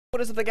What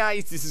is up there,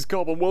 guys? This is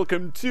Cobb and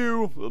welcome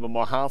to a little bit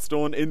more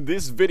Hearthstone. In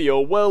this video,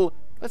 well,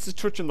 let's just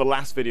touch on the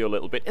last video a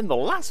little bit. In the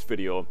last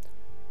video,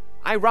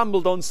 I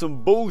rambled on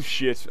some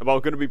bullshit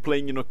about going to be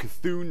playing,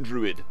 Cthulhu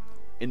Druid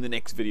in the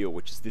next video,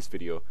 which is this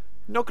video.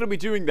 Not going to be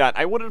doing that.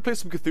 I wanted to play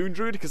some Cthulhu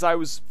Druid because I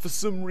was, for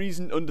some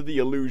reason, under the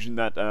illusion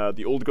that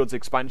the Old Gods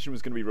expansion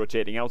was going to be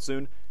rotating out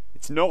soon.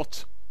 It's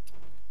not.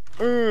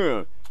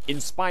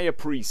 Inspire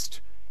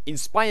Priest.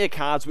 Inspire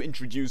cards were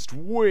introduced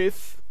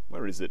with...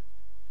 Where is it?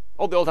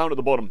 Oh, they're all down at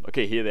the bottom.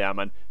 Okay, here they are,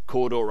 man.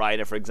 Cobrak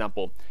Rider, for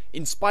example.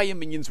 Inspire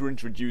minions were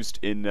introduced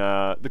in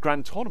the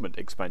Grand Tournament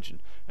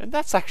expansion. And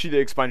that's actually the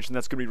expansion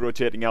that's going to be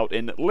rotating out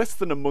in less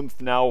than a month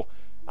now,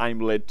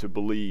 I'm led to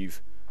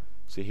believe.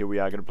 So here we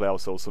are going to play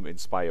ourselves some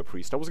Inspire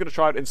Priest. I was going to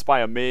try out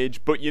Inspire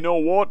Mage, but you know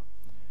what?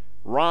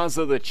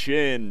 Raza the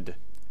Chained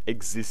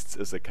exists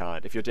as a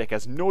card. If your deck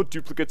has no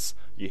duplicates,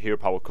 your hero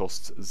power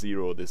costs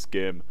 0 this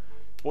game.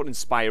 What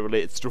Inspire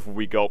related stuff have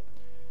we got?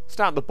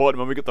 Start at the bottom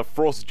and we got the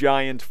Frost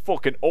Giant.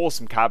 Fucking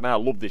awesome card, man. I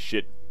love this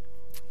shit.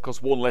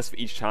 Costs 1 less for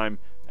each time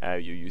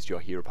you use your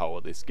hero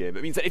power this game.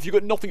 It means that if you've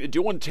got nothing to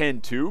do on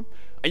turn 2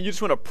 and you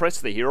just want to press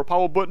the hero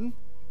power button,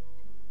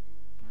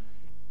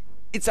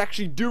 it's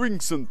actually doing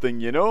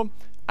something, you know?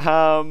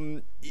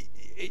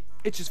 It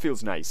just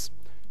feels nice.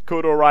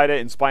 Cobrak Rider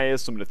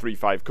inspires some of the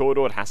 3/5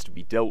 Kodo. It has to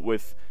be dealt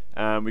with.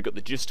 We got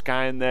the Just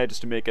guy in there just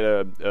to make it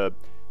a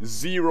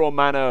 0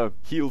 mana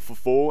heal for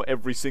 4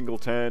 every single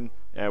turn.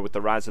 With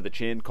the Rise of the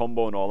Chain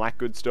combo and all that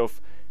good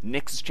stuff.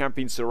 Nexus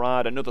Champion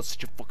Sarad, another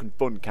such a fucking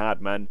fun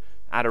card, man.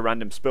 Add a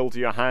random spell to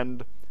your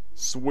hand.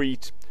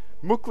 Sweet.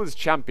 Mukla's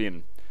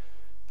Champion.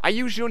 I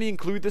usually only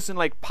include this in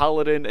like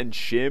Paladin and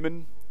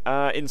Shaman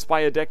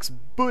Inspire decks,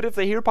 but if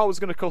the hero power is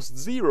going to cost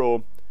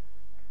 0,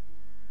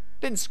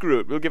 then screw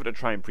it. We'll give it a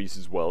try in Priest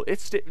as well.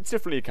 It's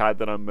definitely a card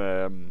that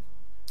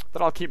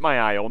that I'll keep my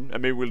eye on,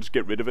 and maybe we'll just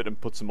get rid of it and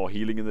put some more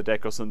healing in the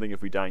deck or something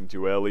if we're dying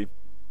too early.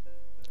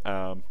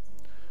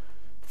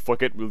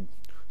 Fuck it, we'll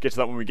get to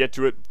that when we get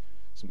to it.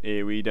 Some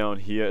AoE down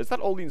here. Is that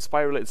all the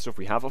Inspire related stuff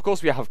we have? Of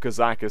course we have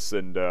Kazakus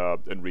and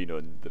Reno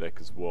in the deck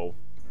as well.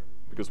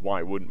 Because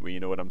why wouldn't we, you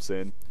know what I'm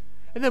saying?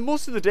 And then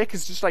most of the deck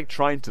is just like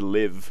trying to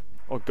live.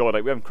 Oh god,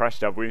 like we haven't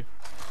crashed, have we?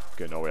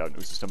 Okay, no we haven't. It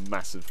was just a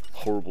massive,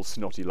 horrible,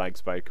 snotty lag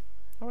spike.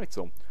 Alright,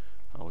 so,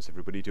 how's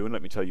everybody doing?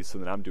 Let me tell you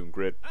something, I'm doing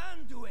great.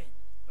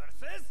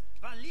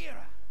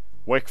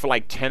 Worked for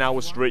like 10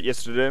 hours straight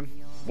yesterday.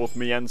 Both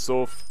me and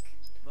Soph.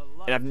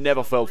 And I've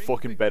never felt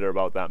fucking better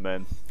about that,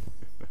 man.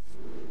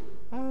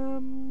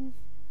 I'm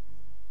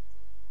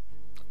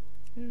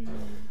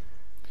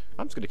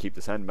just gonna keep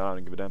this hand, man. I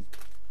don't give a damn.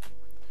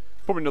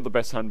 Probably not the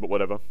best hand, but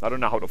whatever. I don't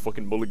know how to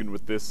fucking mulligan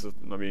with this.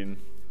 I mean,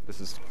 this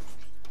is...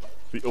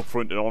 be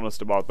upfront and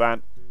honest about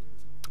that.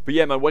 But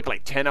yeah, man, worked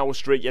like 10 hours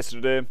straight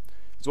yesterday.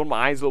 Is one of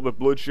my eyes a little bit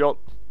bloodshot?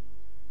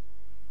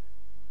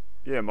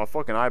 Yeah, my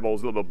fucking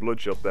eyeball's a little bit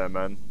bloodshot there,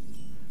 man.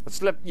 I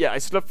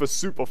slept for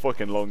super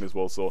fucking long as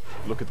well, so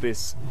look at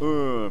this.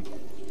 We're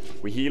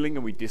healing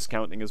and we're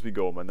discounting as we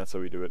go, man. That's how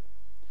we do it.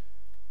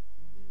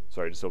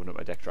 Sorry, just open up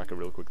my deck tracker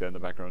real quick there in the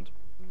background.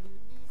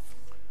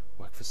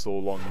 Worked for so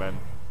long, man.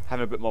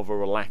 Having a bit more of a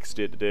relaxed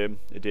day today.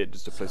 A day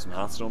just to play some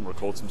Hearthstone,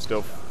 record some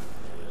stuff.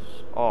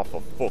 Oh,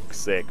 for fuck's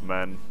sake,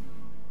 man.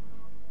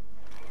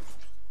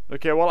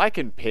 Okay, well, I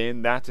can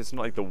pain that. It's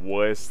not like the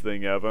worst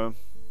thing ever.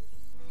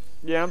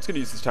 Yeah, I'm just gonna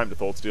use this time to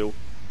Thought Steal.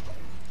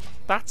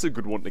 That's a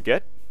good one to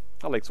get.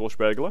 I like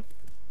Swashbuckler.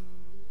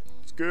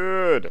 It's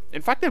good.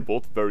 In fact, they're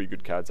both very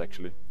good cards,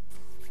 actually.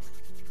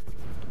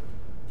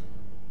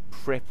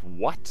 Prep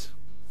what?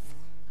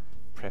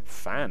 Prep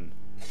Fan.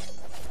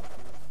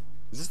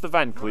 Is this the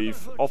Van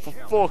Cleave? Oh, for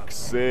fuck's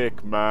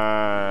sake,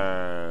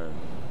 man.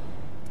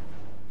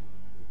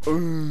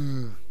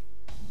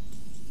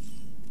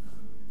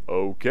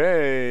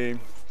 Okay.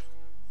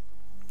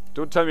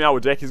 Don't tell me our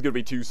deck is gonna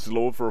be too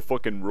slow for a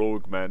fucking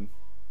rogue, man.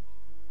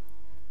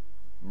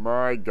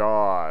 My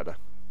god.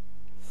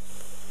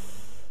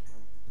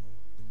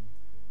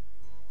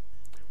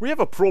 We have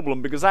a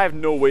problem because I have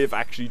no way of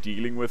actually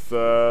dealing with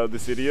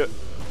this idiot.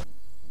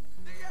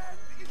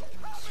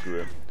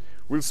 Screw it.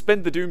 We'll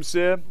spend the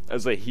Doomsayer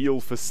as a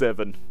heal for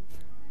 7.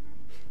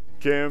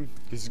 Okay,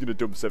 he's gonna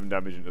dump 7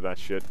 damage into that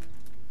shit.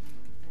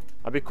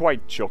 I'd be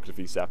quite shocked if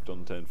he sapped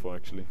on turn 4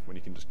 actually, when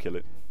he can just kill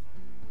it.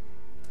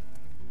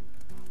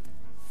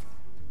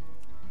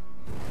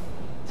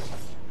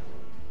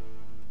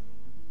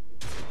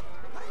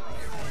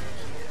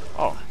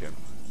 Oh, okay.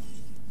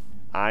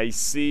 I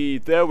see.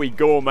 There we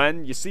go,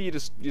 man. You see, you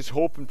just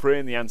hope and pray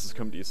and the answers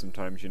come to you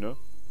sometimes, you know?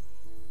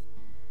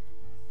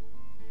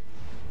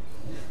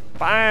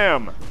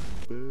 Bam!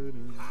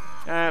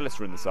 Let's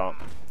run this out.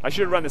 I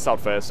should have run this out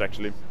first,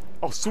 actually.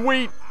 Oh,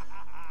 sweet!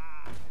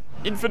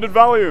 Infinite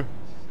value!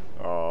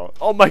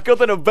 Oh my god,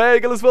 then a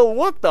bagel as well.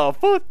 What the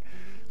fuck?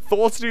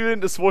 Thought Steal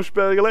into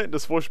Swashbuckler, into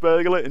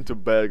Swashbuckler, into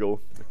Bagel.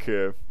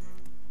 Okay.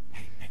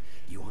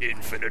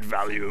 Infinite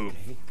value.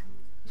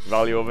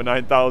 Value over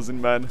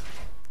 9,000, man.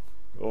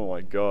 Oh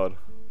my god.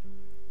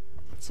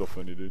 That's so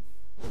funny, dude.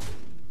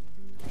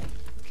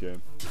 Okay.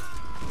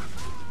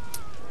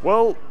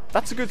 Well,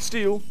 that's a good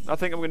steal. I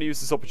think I'm going to use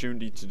this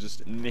opportunity to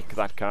just nick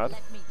that card.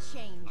 Let me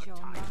change your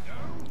mind.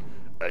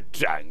 A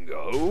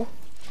tango?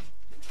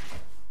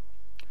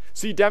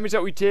 See, damage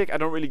that we take, I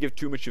don't really give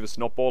too much of a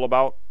snowball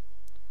about.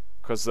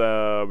 Because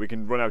we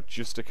can run out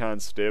just to kind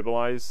of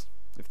stabilize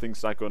if things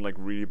start going like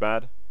really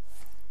bad.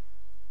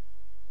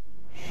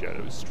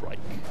 Shadow Strike.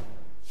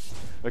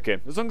 Okay,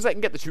 as long as I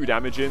can get the 2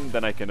 damage in,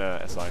 then I can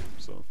SI,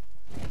 so.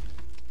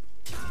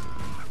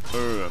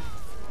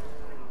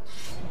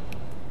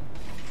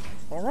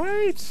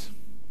 Alright.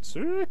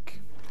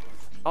 Sick.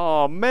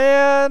 Oh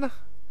man.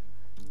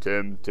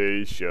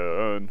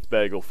 Temptation.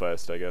 Bagel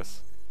first, I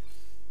guess.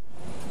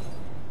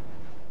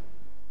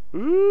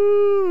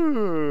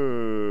 Ooh.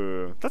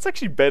 That's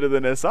actually better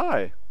than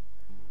SI.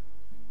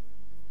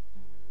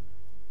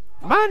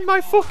 Man,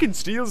 my fucking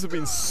steals have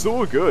been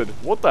so good.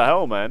 What the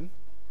hell, man?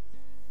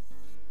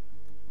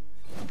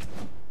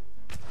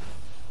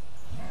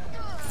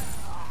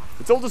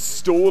 It's all just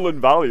stolen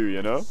value,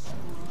 you know?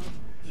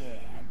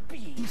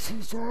 This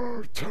is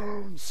our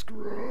town,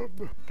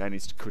 scrub. Guy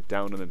needs to cut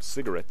down on them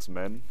cigarettes,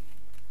 man.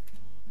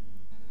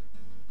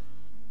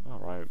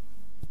 Alright.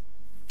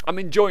 I'm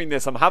enjoying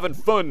this, I'm having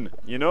fun,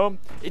 you know?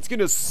 It's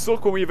gonna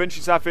suck when we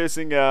eventually start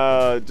facing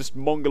just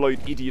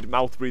mongoloid idiot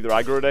mouth breather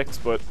aggro decks,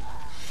 but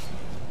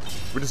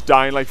we're just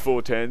dying like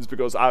 4 turns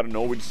because, I don't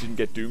know, we just didn't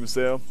get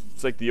Doomsayer.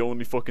 It's like the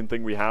only fucking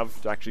thing we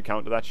have to actually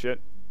counter that shit.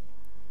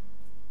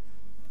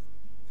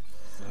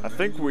 I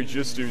think we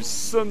just do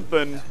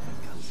something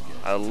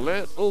a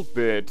little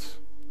bit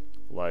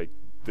like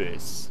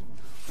this.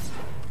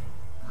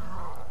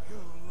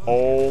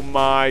 Oh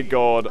my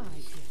god.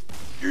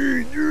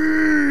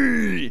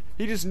 He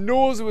just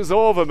knows it was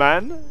over,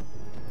 man.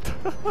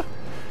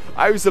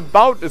 I was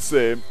about to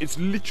say, it's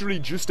literally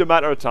just a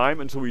matter of time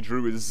until we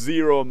drew a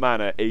 0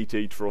 mana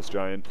 8/8 Frost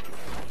Giant.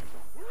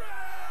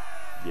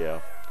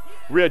 Yeah.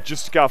 We had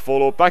just got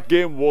follow-up. That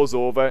game was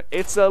over.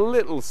 It's a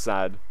little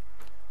sad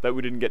that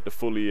we didn't get to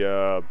fully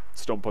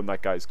stomp on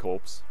that guy's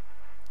corpse.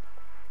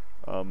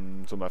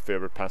 Some of my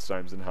favourite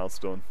pastimes in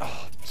Hearthstone.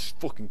 Oh, just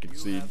fucking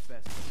concede.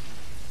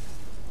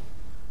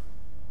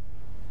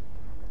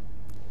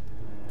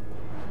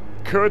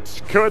 Cut,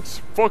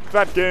 fuck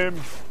that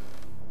game.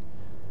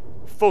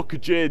 Fuck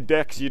Jade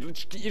decks.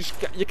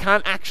 You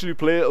can't actually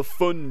play a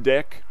fun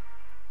deck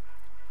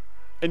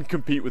and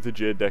compete with a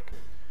Jade deck.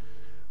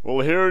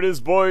 Well, here it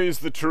is, boys.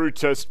 The true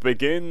test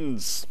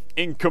begins.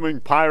 Incoming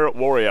Pirate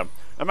Warrior.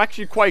 I'm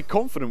actually quite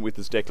confident with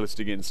this deck list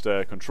against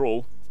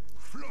Control.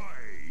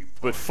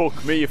 But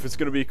fuck me if it's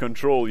going to be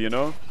Control, you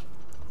know?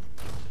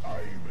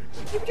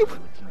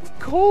 Of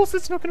course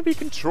it's not going to be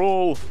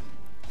Control.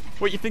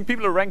 What, you think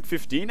people are ranked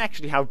 15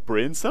 actually have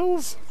brain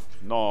cells?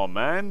 No,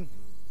 man.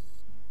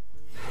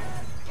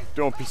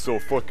 Don't be so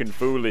fucking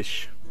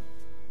foolish.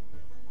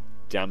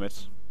 Damn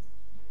it.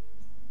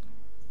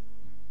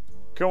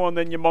 Come on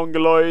then, you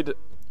mongoloid.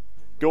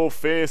 Go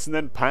face and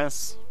then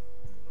pass.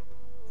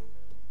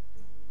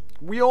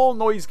 We all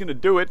know he's gonna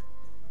do it.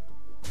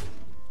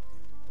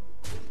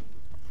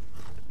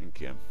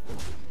 Okay.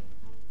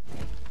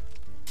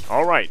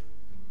 Alright.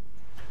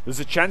 There's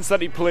a chance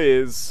that he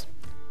plays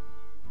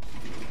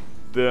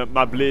the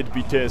My Blade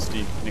Be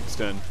Tasty next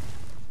turn.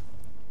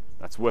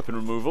 That's weapon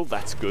removal.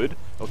 That's good.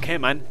 Okay,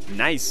 man.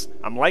 Nice.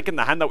 I'm liking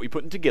the hand that we're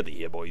putting together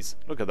here, boys.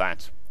 Look at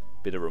that.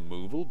 Bit of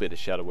removal, bit of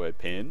Shadow Word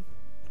Pain.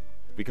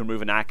 We can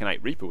remove an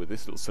Arcanite Reaper with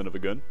this little son of a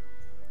gun.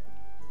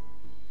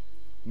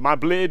 My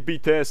Blade Be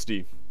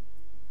Tasty.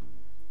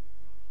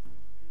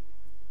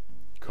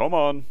 Come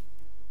on.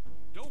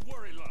 Don't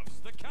worry, loves.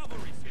 The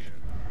cavalry's here.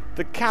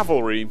 The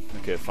cavalry.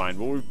 Okay, fine.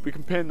 Well, we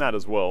can pin that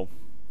as well.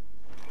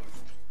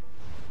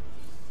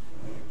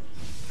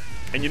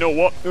 And you know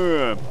what?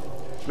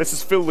 Let's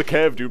just fill the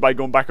curve, dude, by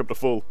going back up to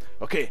full.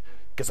 Okay,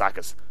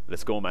 Kazakas.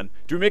 Let's go, man.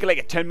 Do we make it like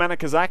a 10 mana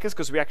Kazakas?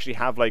 Because we actually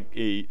have like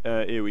a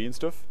AoE and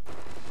stuff.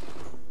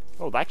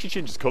 Oh, that actually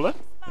changes colour?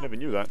 I never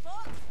knew that.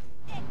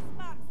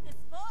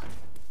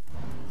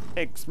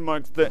 X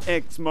marks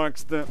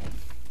the...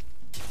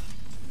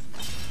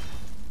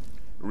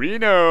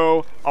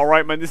 Reno!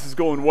 Alright, man, this is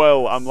going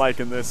well. I'm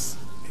liking this.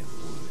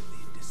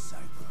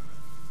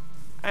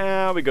 We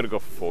gotta go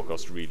for 4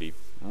 cost, really.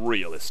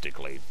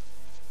 Realistically.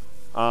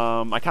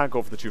 I can't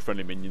go for the 2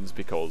 friendly minions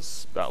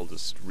because that'll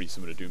just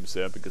resummon a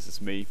Doomsayer because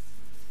it's me.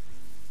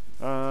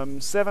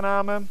 7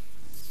 armor?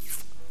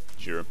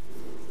 Sure.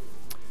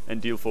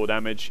 And deal 4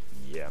 damage?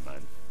 Yeah,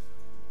 man.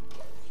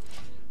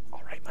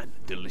 Alright, man.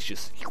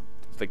 Delicious.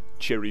 It's like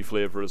cherry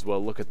flavour as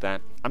well. Look at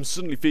that. I'm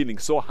suddenly feeling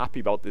so happy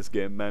about this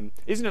game, man.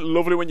 Isn't it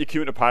lovely when you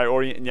queue into Pirate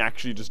Orient and you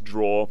actually just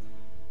draw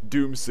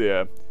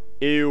Doomsayer,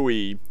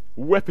 AoE,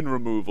 weapon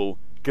removal,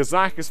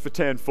 Kazakus for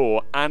turn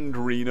 4, and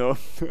Reno.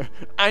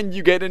 And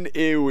you get an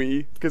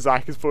AoE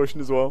Kazakus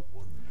potion as well.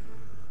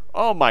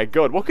 Oh my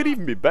god, what could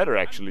even be better,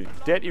 actually?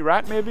 Dirty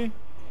Rat, maybe?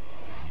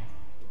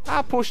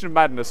 Potion of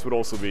Madness would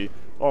also be...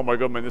 Oh my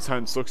god, man, this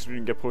hand sucks if you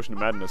didn't get Potion of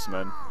Madness,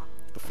 man.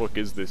 What the fuck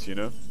is this, you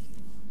know?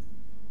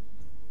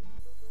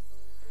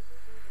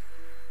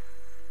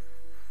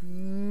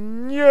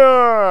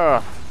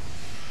 Yeah.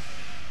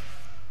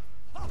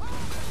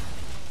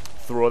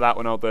 throw that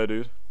one out there,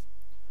 dude.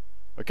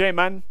 Okay,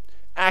 man.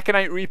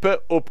 Aconite Reaper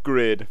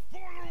upgrade.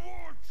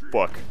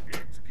 Fuck.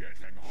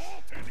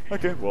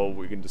 Okay, well,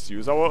 we can just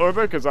use our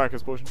other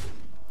Kazakus potion.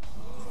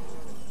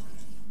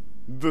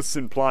 Thus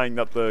implying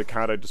that the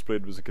card I just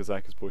played was a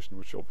Kazakus potion,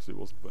 which obviously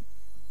wasn't, but...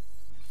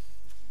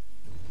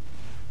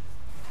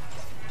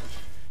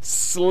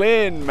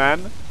 Slain,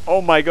 man!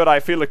 Oh my god, I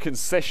feel a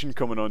concession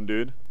coming on,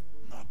 dude.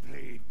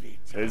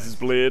 There's his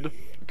blade.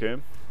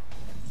 Okay.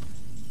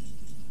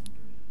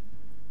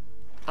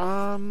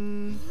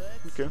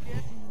 Okay.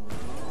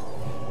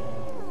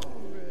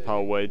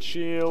 Power wide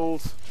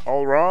shield.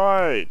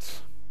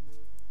 Alright!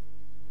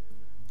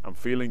 I'm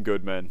feeling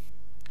good, man.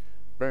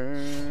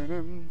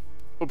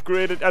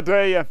 Upgraded, I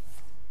dare ya!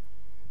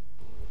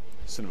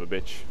 Son of a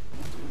bitch.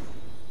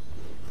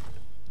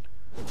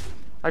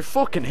 I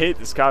fucking hate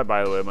this card,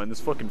 by the way, man. This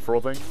fucking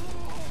frothing.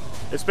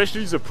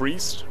 Especially as a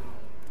priest.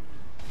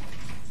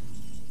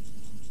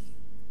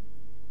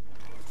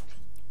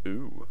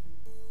 Ooh.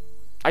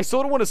 I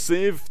sort of want to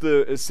save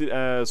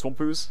the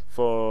Swamp Ooze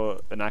for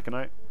an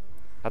Aconite.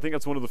 I think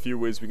that's one of the few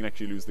ways we can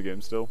actually lose the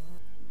game still.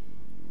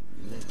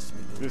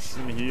 This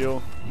and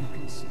heal.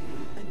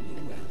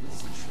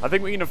 I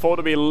think we can afford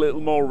to be a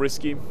little more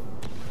risky.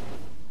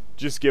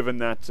 Just given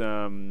that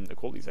the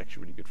quality is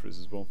actually really good for us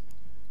as well.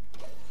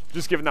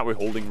 Just given that we're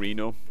holding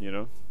Reno, you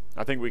know.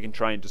 I think we can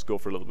try and just go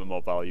for a little bit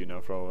more value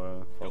now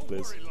for our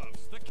plays.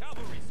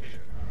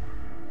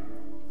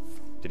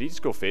 Did he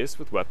just go face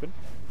with weapon?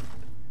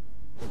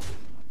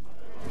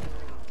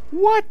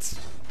 What?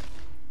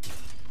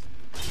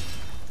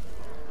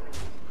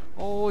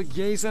 Oh,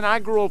 yeah, he's an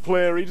aggro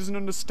player. He doesn't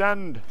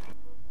understand.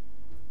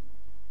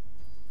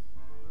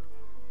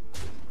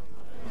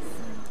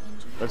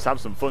 Let's have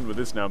some fun with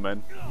this now,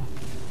 man.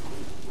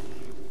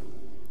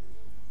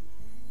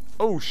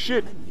 Oh,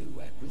 shit.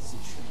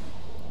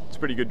 It's a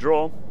pretty good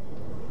draw.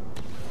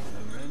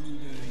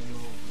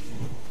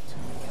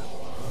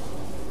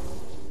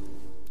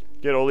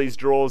 Get all these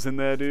draws in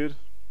there, dude.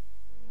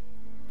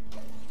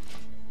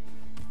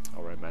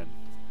 Alright, man.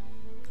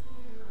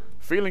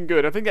 Feeling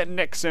good. I think that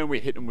next turn we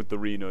hit him with the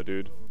Reno,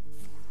 dude.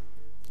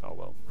 Oh,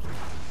 well.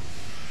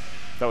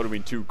 That would have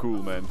been too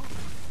cool, man.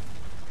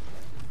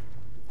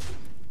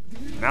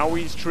 Now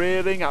he's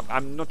trailing.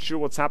 I'm not sure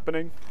what's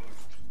happening.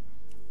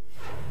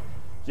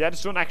 Yeah, I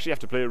just don't actually have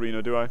to play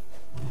Reno, do I?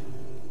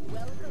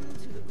 Welcome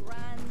to the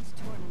Grand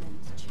Tournament,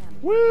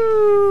 champion.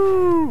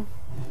 Woo!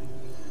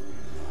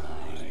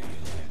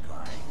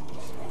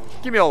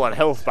 Give me all that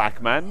health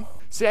back, man.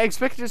 See, I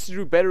expected us to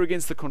do better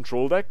against the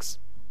control decks.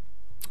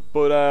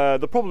 But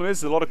the problem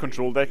is a lot of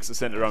control decks are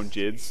centered around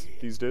Jades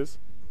these days.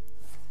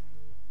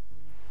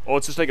 Or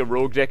it's just like a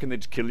rogue deck and they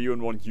just kill you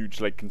in one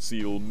huge, like,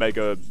 conceal,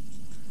 mega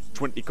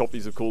 20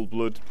 copies of Cold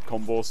Blood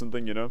combo or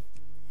something, you know?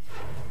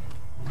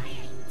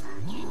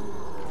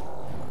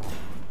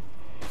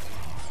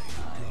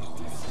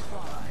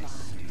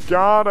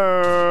 Got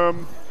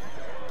him!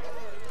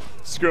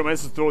 Screw it,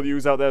 let's just throw the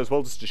use out there as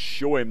well, just to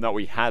show him that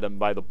we had him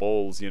by the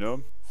balls, you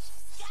know?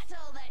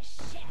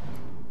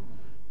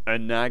 A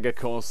Naga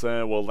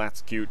Corsair, well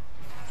that's cute.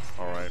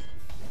 Alright.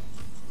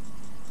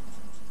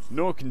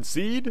 No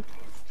concede?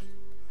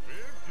 We're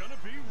gonna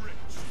be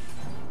rich.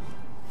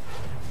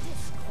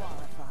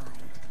 Disqualified.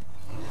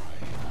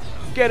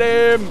 Get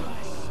him!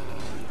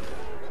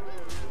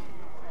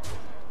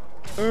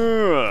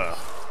 Ugh.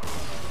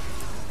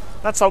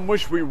 That's how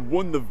much we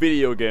won the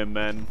video game,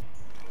 man.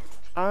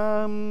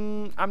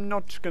 I'm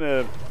not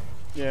gonna...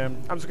 Yeah,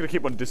 I'm just gonna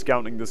keep on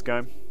discounting this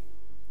guy.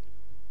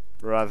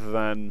 Rather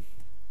than...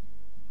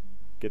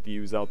 get the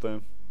use out there.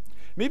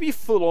 Maybe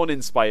full-on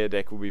Inspire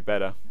deck would be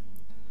better.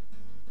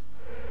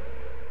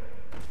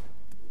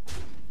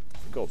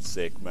 For God's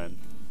sake, man.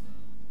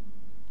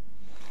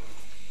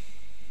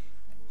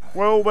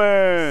 Well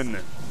then!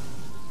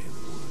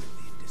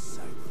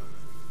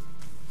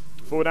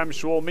 4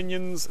 damage to all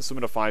minions,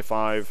 summon a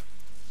 5/5.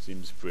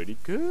 Seems pretty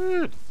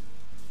good.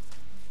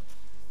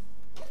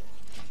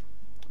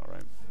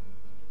 Alright.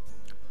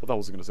 What the hell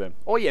was I gonna say?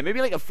 Oh yeah,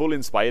 maybe like a full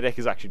Inspire deck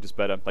is actually just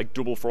better. Like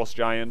double Frost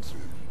Giant.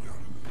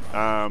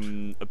 A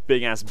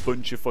big ass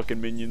bunch of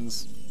fucking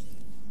minions.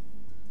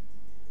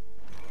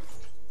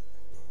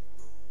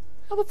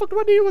 How the fuck do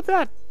I deal with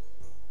that?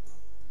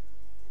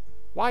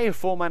 Why are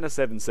 4 mana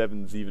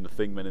 7/7s even a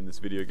thing, man, in this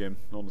video game?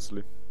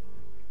 Honestly.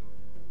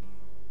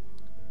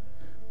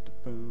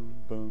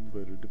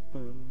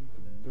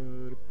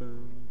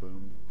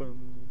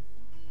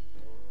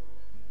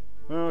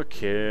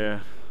 Okay,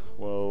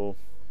 well,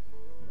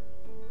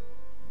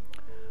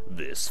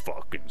 this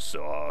fucking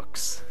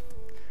sucks.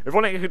 If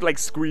only I could like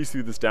squeeze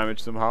through this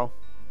damage somehow.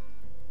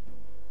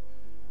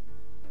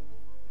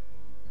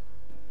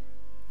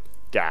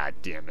 God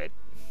damn it.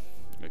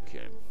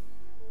 Okay.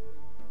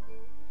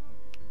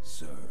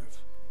 Serve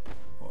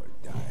or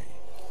die.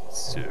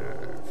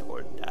 Serve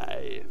or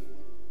die.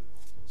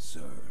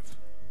 Serve.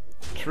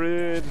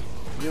 Trade.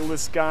 Heal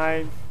this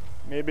guy.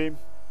 Maybe.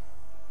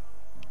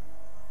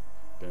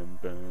 Dun,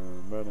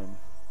 dun, ba, dun.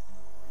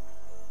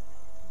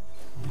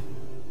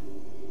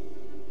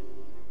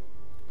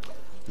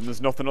 And there's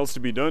nothing else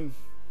to be done.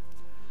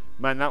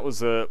 Man, that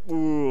was a...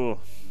 Ooh.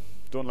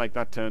 Don't like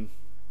that turn.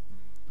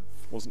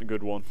 Wasn't a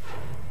good one.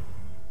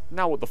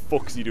 Now what the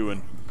fuck's he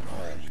doing?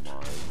 Oh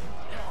my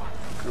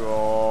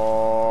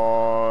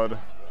god.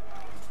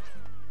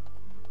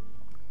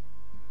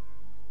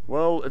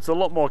 Well, it's a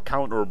lot more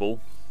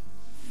counterable.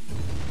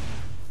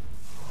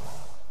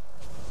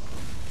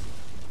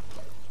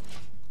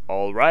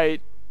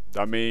 Alright.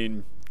 I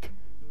mean...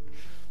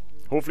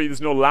 Hopefully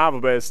there's no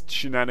lava-based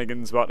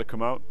shenanigans about to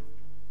come out.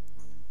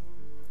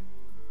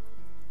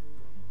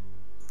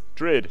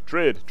 Trade,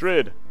 trade,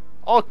 trade.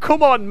 Oh,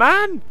 come on,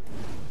 man!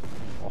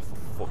 Oh,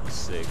 for fuck's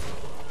sake.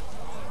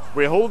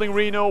 We're holding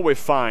Reno, we're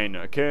fine,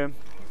 okay?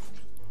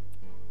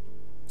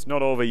 It's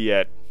not over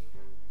yet.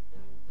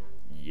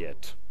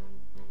 Yet.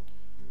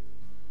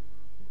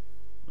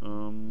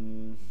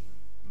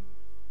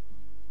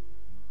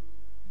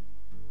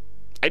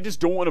 I just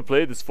don't want to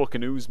play this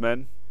fucking ooze,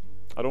 man.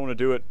 I don't want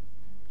to do it.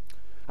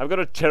 I've got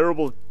a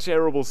terrible,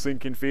 terrible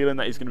sinking feeling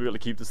that he's going to be able to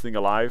keep this thing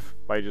alive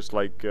by just,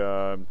 like,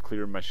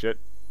 clearing my shit.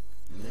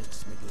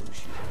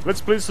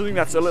 Let's play something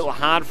that's a little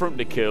hard for him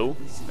to kill,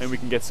 and we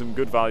can get some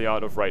good value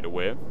out of right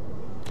away.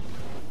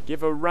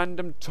 Give a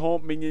random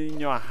taunt minion in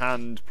your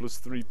hand,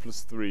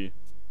 +3/+3.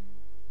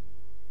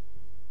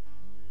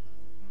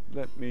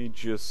 Let me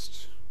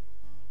just...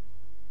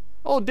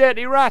 Oh,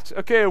 dirty rat!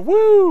 Okay,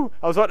 woo!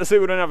 I was about to say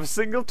we don't have a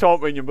single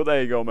taunt minion, but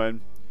there you go,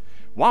 man.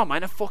 Wow,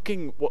 man, a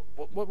fucking... What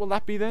will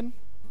that be, then?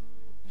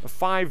 A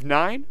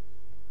 5/9?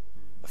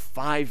 A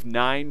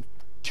 5/9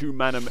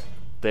 2-mana...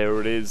 There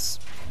it is.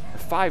 A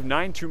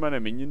 5/9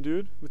 2-mana minion,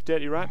 dude, with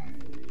dirty rat.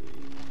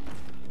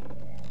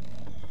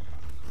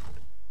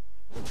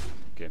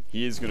 Okay,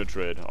 he is gonna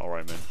trade.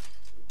 Alright, man.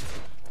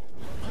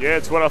 Yeah,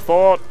 it's what I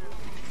thought.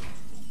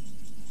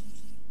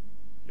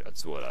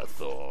 That's what I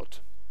thought.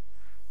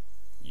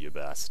 You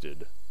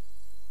bastard.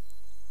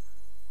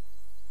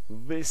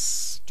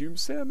 This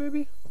Doomsayer,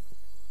 maybe?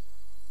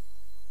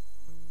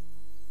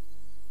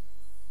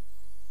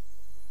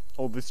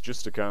 Oh, this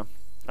Justicar.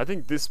 I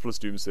think this plus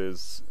Doomsayer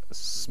is a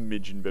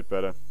smidgen bit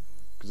better.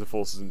 Because it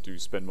forces him to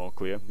spend more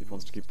clear if he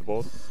wants to keep the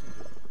board.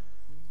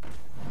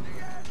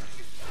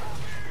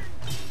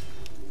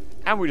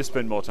 And we just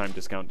spend more time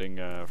discounting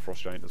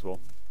Frost Giant as well.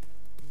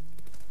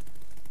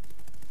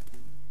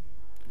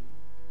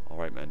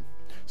 Alright, man.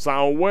 So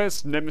our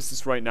worst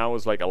nemesis right now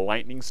is like a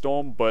lightning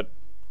storm, but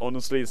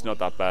honestly it's not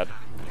that bad.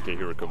 Okay,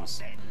 here it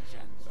comes.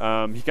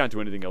 He can't do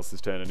anything else this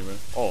turn anyway.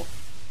 Oh.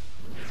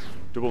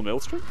 Double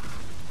Maelstrom?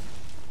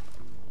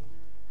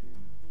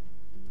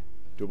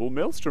 Double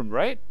Maelstrom,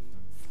 right?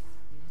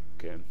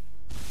 Okay.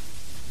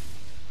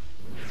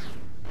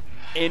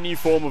 Any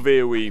form of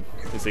AoE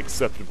is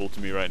acceptable to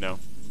me right now.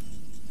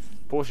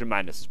 Potion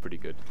Madness is pretty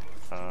good.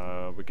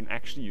 We can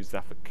actually use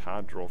that for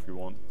card draw if you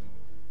want.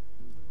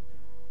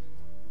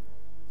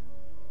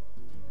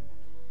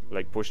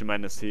 Like Potion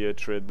Madness here,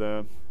 trade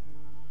there.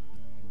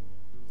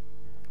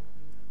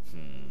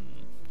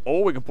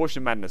 Or we can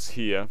Potion Madness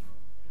here.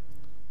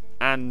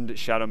 And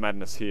Shadow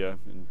Madness here.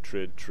 And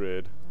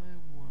trade.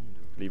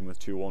 Leave him with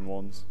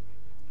 2/1/1s.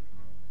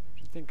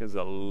 Which I think is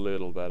a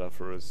little better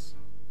for us.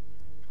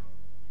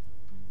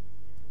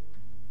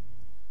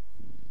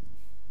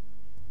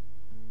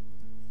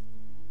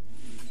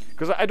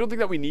 Because I don't think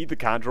that we need the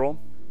card draw,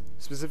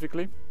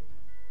 specifically.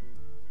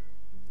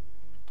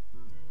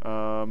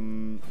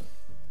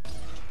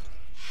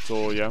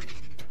 So, yeah.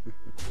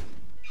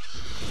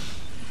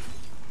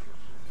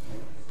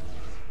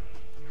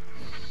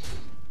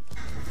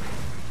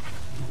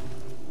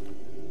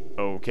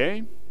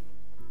 Okay.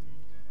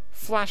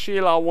 Flash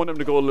Heal, I want him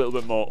to go a little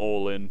bit more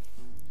all-in.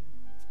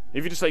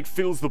 If he just, like,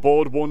 fills the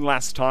board one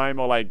last time,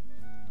 or, like,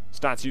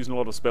 starts using a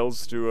lot of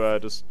spells to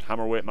just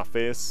hammer away at my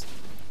face.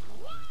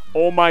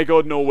 Oh my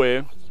god, no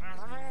way.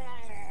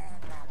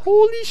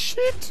 Holy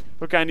shit!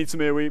 Okay, I need some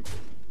AoE.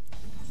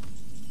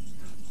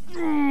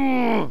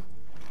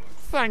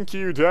 Thank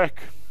you,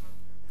 deck.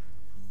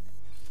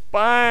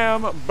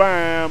 Bam,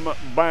 bam,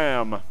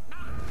 bam.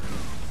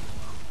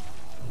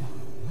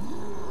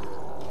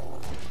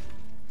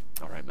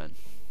 Alright, man.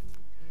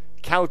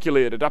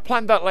 Calculated. I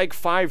planned that like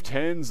 5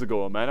 turns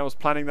ago, man. I was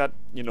planning that,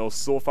 you know,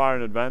 so far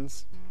in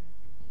advance.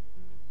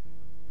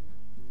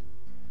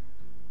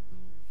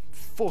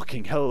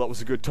 Fucking hell, that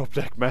was a good top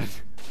deck, man.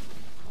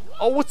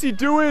 Oh, what's he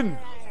doing?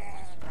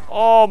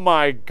 Oh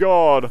my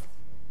god.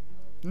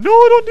 No,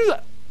 don't do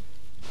that.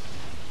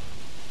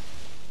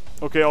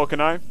 Okay, or can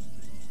I?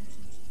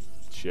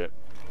 Shit.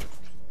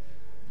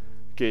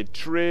 Okay,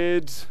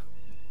 trade.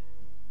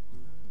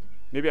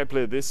 Maybe I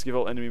play this, give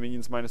all enemy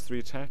minions -3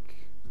 attack.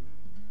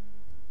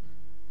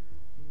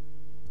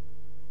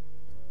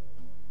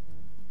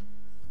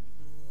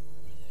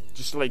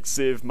 Just to, like,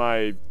 save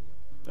my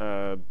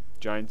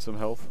giant some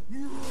health.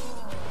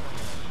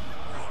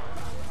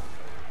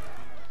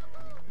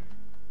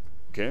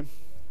 Okay.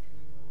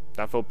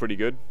 That felt pretty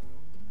good.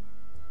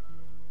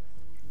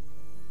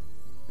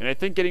 And I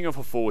think getting off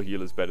a 4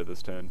 heal is better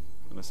this turn,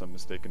 unless I'm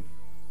mistaken.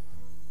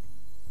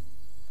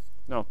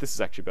 No, this is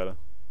actually better.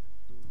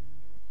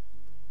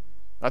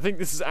 I think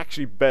this is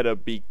actually better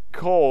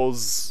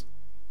because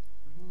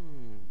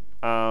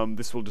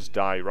this will just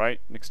die,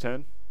 right? Next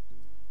turn.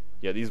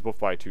 Yeah, these are both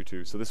by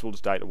 2/2, so this will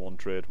just die to 1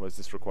 trade, whereas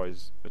this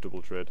requires a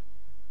double trade.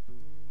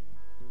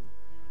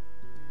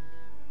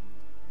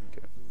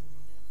 Okay.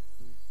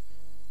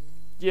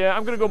 Yeah,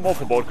 I'm gonna go more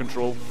for board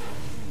control.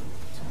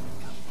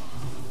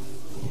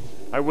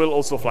 I will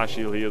also flash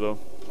heal here though,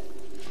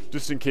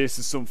 just in case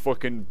there's some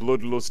fucking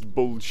bloodlust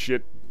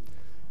bullshit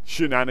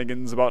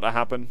shenanigans about to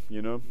happen,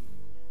 you know.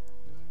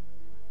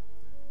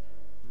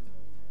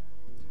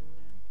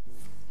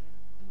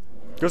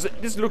 Because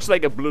this looks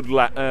like a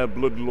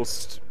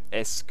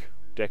bloodlust-esque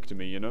deck to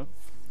me, you know?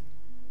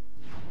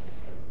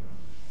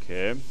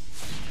 Okay.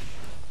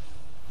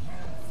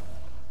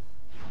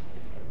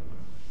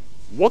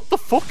 What the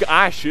fuck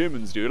are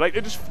Shermans, dude? Like, they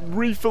just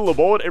refill the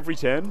board every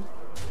turn.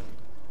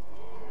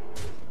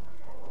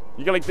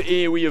 You got, like, the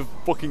AoE of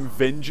fucking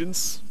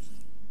Vengeance.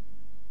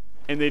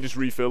 And they just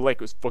refill like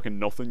it was fucking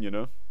nothing, you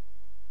know?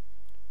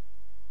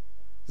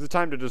 Is it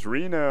time to just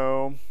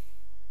Reno?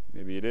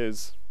 Maybe it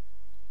is.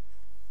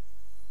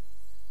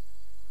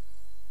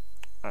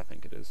 I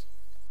think it is.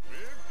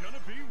 We're gonna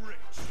be rich.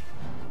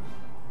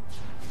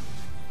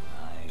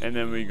 And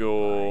then we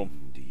go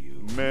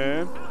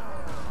meh,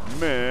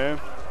 meh,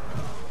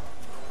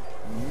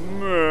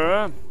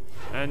 meh,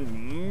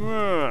 and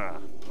meh.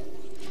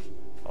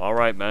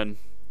 Alright, man.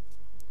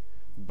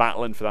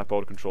 Battling for that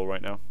board control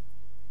right now.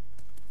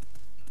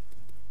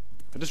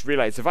 I just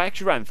realized if I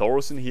actually ran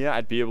Thoros in here,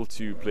 I'd be able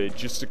to play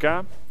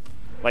Justicar.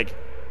 Like,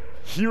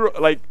 hero,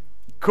 like,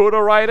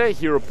 Coda Rider,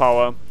 hero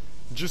power.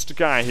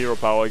 Justicar, hero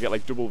power, get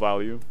like double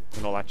value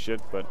and all that shit,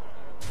 but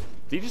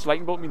did he just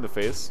lightning bolt me in the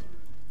face?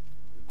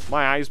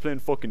 My eyes playing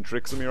fucking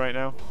tricks on me right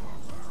now.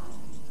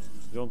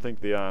 I don't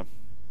think they are.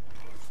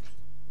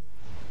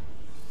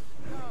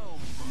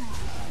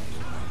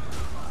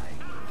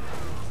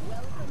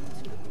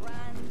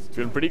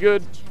 Feeling pretty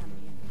good.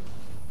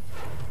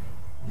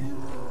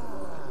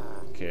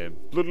 Okay,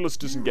 Bloodlust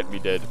doesn't get me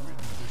dead.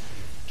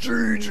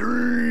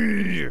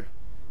 GG!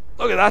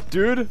 Look at that,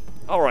 dude!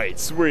 Alright,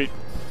 sweet.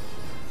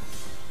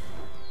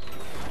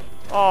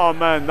 Oh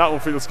man, that one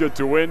feels good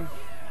to win.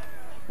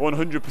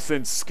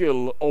 100%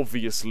 skill,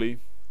 obviously.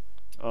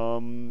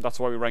 That's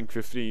why we rank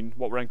 15.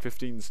 What rank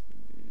 15's?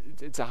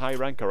 It's a high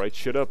rank, alright,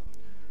 shut up.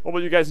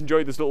 Well, you guys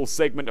enjoyed this little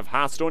segment of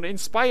Hearthstone.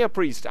 Inspire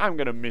Priest, I'm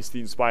gonna miss the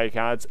Inspire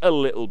cards a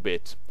little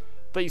bit.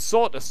 They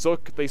sort of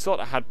suck, they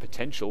sort of had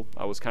potential.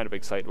 I was kind of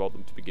excited about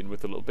them to begin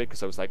with a little bit,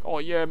 because I was like, oh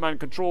yeah man,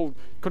 control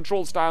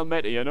style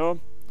meta, you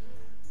know?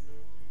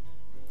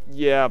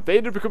 Yeah, they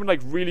ended up becoming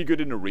like really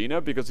good in Arena,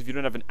 because if you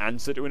don't have an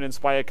answer to an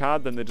Inspire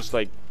card, then they're just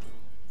like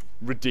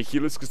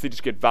ridiculous, because they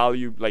just get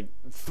value, like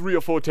 3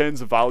 or 4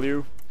 turns of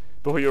value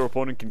before your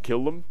opponent can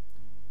kill them.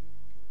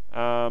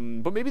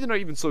 But maybe they're not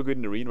even so good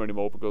in Arena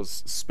anymore,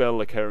 because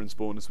spell occurrence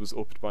bonus was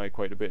upped by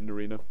quite a bit in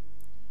Arena.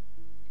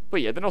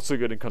 But yeah, they're not so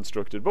good in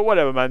Constructed. But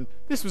whatever, man.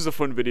 This was a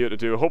fun video to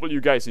do. Hopefully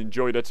you guys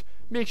enjoyed it.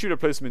 Make sure to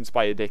play some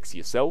Inspire decks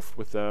yourself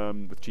with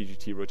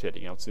TGT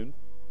rotating out soon.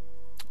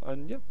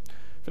 And yeah,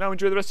 for now,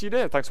 enjoy the rest of your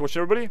day. Thanks for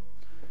watching, everybody.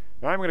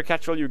 I'm going to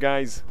catch all you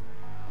guys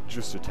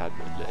just a tad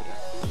bit later.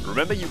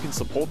 Remember, you can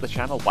support the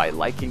channel by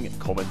liking,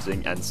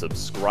 commenting, and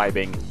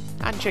subscribing,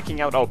 and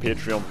checking out our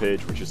Patreon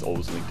page, which is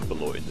always linked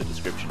below in the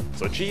description.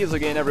 So cheers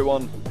again,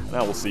 everyone, and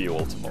I will see you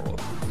all tomorrow.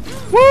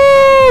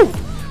 Woo!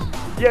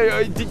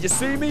 Yeah, did you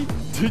see me?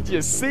 Did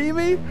you see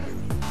me?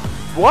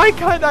 Why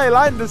can't I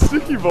land the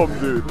sticky bomb,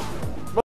 dude?